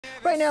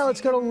Right now, let's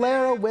go to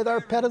Lara with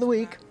our Pet of the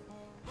Week.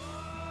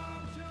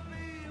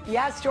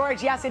 Yes,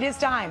 George, yes, it is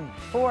time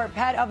for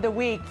Pet of the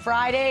Week.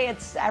 Friday,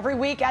 it's every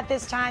week at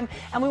this time,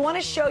 and we want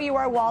to show you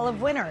our wall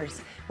of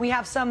winners. We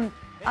have some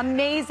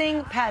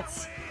amazing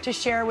pets to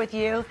share with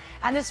you,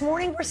 and this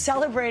morning we're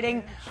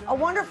celebrating a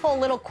wonderful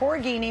little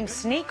corgi named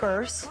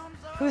Sneakers,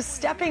 who's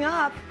stepping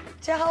up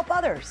to help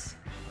others.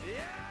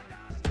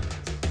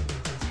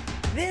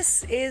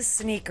 This is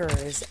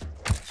Sneakers,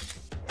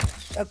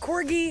 a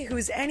corgi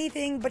who's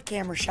anything but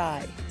camera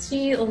shy.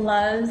 She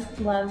loves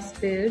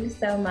food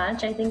so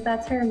much. I think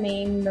that's her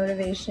main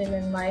motivation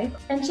in life.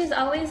 And she's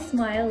always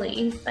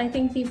smiley. I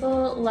think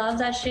people love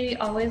that she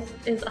always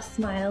is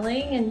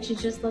smiling and she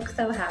just looks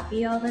so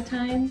happy all the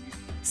time.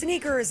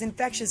 Sneakers'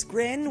 infectious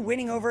grin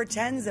winning over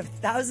tens of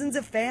thousands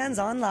of fans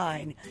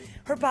online.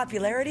 Her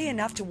popularity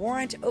enough to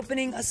warrant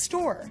opening a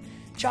store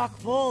chock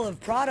full of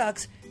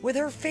products with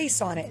her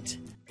face on it.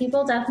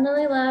 People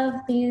definitely love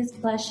these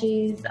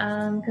plushies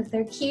because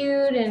they're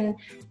cute and,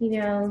 you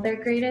know,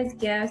 they're great as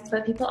gifts,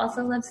 but people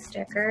also love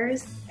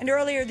stickers. And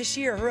earlier this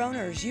year, her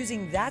owners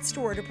using that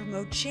store to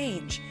promote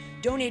change,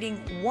 donating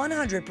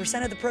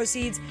 100% of the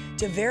proceeds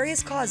to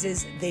various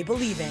causes they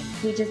believe in.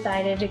 We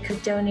decided to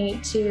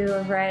donate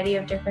to a variety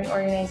of different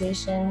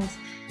organizations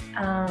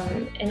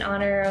in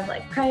honor of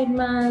like Pride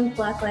Month,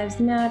 Black Lives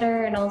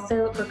Matter, and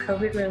also for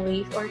COVID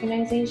relief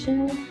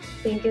organizations.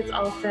 I think it's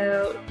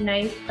also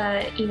nice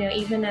that, you know,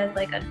 even as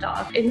like a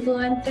dog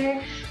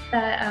influencer,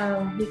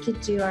 that we could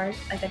do our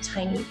like a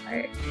tiny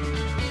part.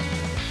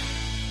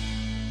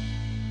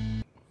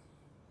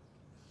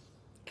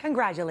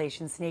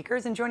 Congratulations,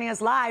 Sneakers. And joining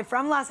us live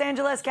from Los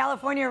Angeles,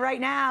 California right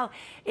now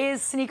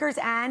is Sneakers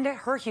and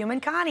her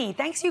human Connie.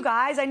 Thanks, you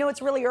guys. I know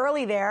it's really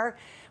early there.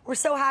 We're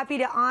so happy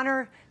to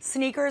honor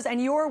Sneakers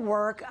and your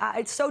work.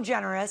 It's so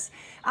generous.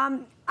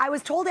 I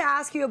was told to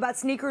ask you about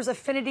Sneakers'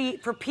 affinity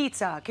for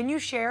pizza. Can you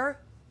share?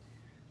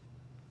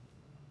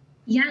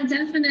 Yeah,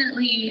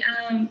 definitely.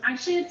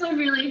 Actually, it's a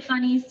really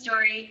funny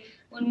story.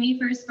 When we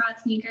first brought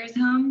Sneakers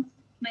home,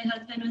 my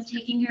husband was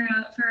taking her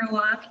out for a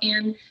walk,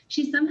 and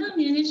she somehow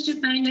managed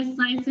to find a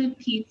slice of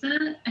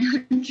pizza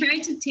and tried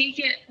to take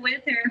it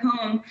with her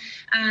home.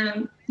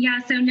 Yeah,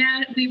 so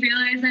now we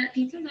realize that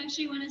pizza is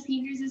actually one of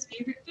Sneakers'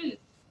 favorite foods.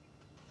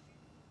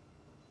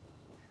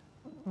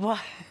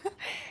 Well,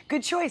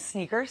 good choice,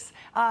 Sneakers.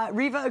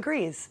 Riva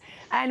agrees.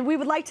 And we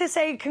would like to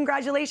say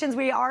congratulations.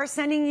 We are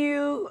sending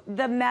you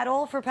the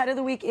medal for Pet of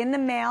the Week in the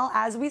mail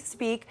as we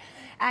speak.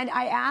 And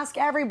I ask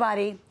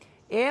everybody,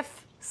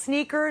 if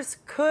Sneakers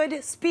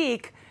could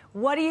speak,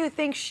 what do you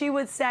think she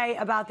would say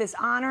about this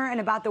honor and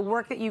about the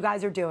work that you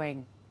guys are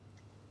doing?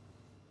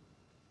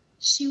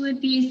 She would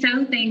be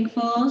so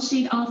thankful.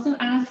 She'd also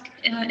ask,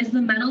 is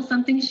the medal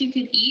something she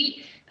could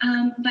eat?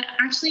 But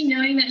actually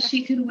knowing that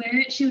she could wear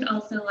it, she would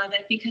also love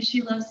it because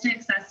she loves to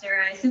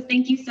accessorize. So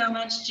thank you so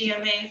much,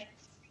 GMA.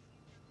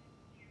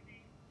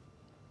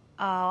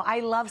 Oh, I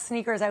love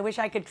Sneakers. I wish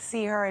I could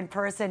see her in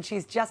person.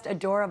 She's just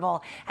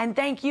adorable. And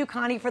thank you,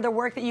 Connie, for the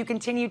work that you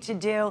continue to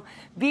do.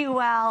 Be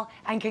well,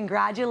 and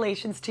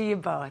congratulations to you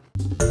both.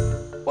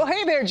 Well,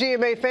 hey there,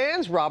 GMA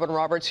fans. Robin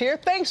Roberts here.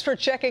 Thanks for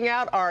checking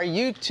out our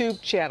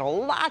YouTube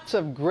channel. Lots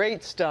of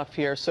great stuff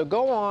here. So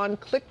go on,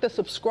 click the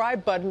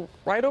subscribe button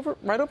right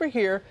over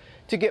here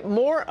to get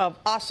more of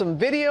awesome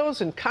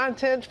videos and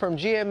content from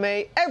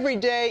GMA every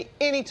day,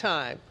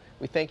 anytime.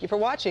 We thank you for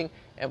watching,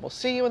 and we'll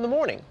see you in the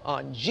morning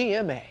on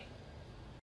GMA.